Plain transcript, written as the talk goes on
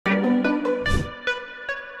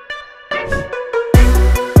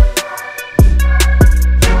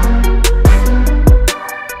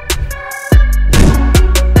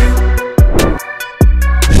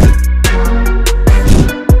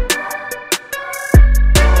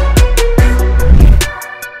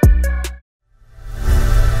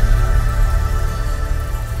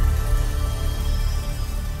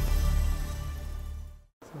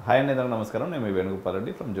Hi అండి, నమస్కారం. నేను మీ Venugopal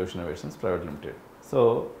Reddy from JoSAA Innovations Private Limited. So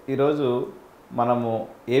ఈరోజు మనము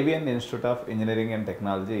AVN institute of engineering and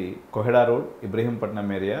technology Koheda road Ibrahimpatnam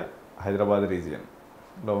area Hyderabad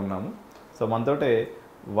రీజియన్లో ఉన్నాము. So మనతోటే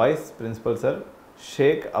vice principal sir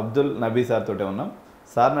shake Abdul Nabi sir తోటే ఉన్నాం.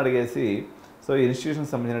 సార్ని అడిగేసి సో ఈ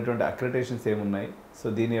ఇన్స్టిట్యూషన్కి సంబంధించినటువంటి అక్రెడిటేషన్స్ ఏమున్నాయి, సో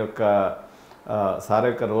దీని యొక్క సార్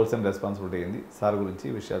యొక్క రోల్స్ అండ్ రెస్పాన్సిబిలిటీ ఏంది, సార్ గురించి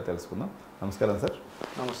విషయాలు తెలుసుకుందాం. నమస్కారం సార్.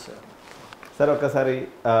 నమస్తే సార్. ఒక్కసారి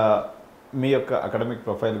మీ యొక్క అకాడమిక్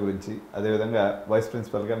ప్రొఫైల్ గురించి, అదేవిధంగా వైస్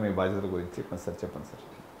ప్రిన్సిపల్గా మీ బాధ్యతల గురించి కొంచెం చెప్పండి sir.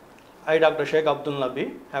 I, Dr. Shaik Abdul Nabhi,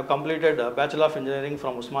 have completed Bachelor of Engineering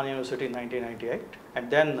from Usmania University in 1998, and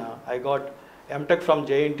then I got MTech from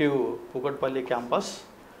JNTU Kukatpalli campus.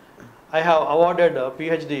 I have awarded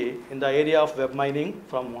PhD in the area of web mining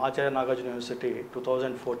from Acharya Nagarjuna University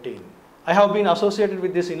 2014. I have been associated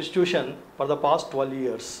with this institution for the past 12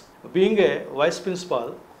 years. Being a vice principal,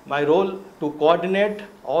 my role to coordinate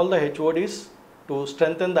all the HODs to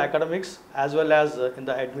strengthen the academics as well as in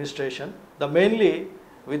the administration. The mainly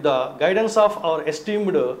with the guidance of our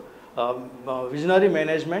esteemed visionary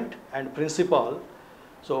management and principal,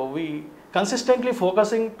 so we consistently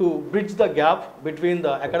focusing to bridge the gap between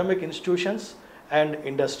the academic institutions and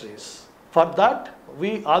industries. For that,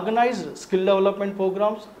 we organize skill development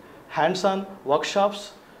programs, hands-on workshops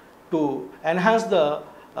to enhance the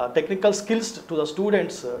technical skills to the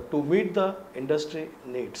students to meet the industry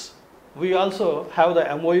needs. We also have the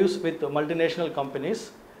MOUs with the multinational companies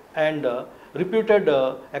and reputed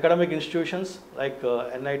academic institutions like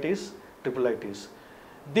NITs, IIITs.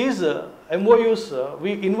 These MOUs,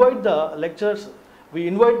 we invite the lecturers, we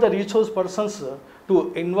invite the resource persons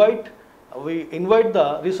we invite the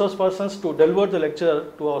resource persons to deliver the lecture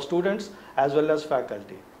to our students as well as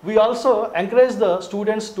faculty. We also encourage the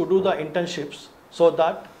students to do the internships so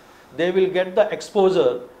that they will get the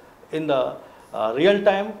exposure in the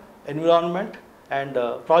real-time environment and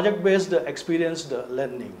project-based experienced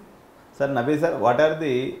learning. Sir, Nabhi sir, what are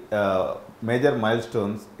the major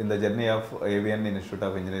milestones in the journey of AVN Institute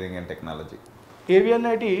of Engineering and Technology?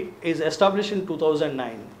 AVNIT is established in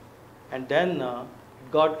 2009 and then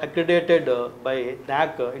got accredited by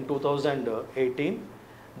NAC in 2018.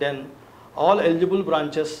 Then all eligible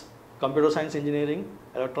branches, computer science engineering,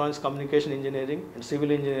 electronics communication engineering and civil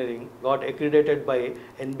engineering got accredited by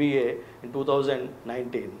NBA in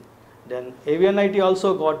 2019. Then AVNIT also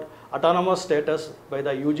got autonomous status by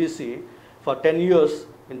the UGC for 10 years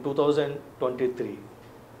in 2023.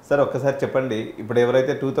 Sir ఒక్కసారి చెప్పండి, ఇప్పుడు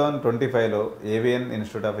ఎవరైతే 2025లో AVN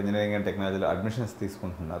institute of engineering and టెక్నాలజీలో admissions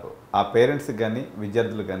తీసుకుంటున్నారో ఆ పేరెంట్స్కి కానీ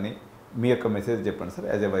విద్యార్థులకు కానీ మీ యొక్క మెసేజ్ చెప్పండి sir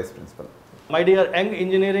as a vice principal. My dear young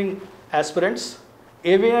engineering aspirants,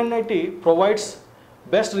 AVNIT provides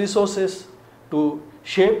best resources to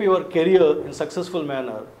shape your career in successful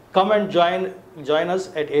manner. Come and join us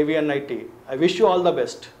at AVNIT. I wish you all the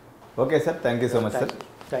best. Okay sir, thank you so much sir.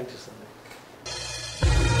 Thank you sir.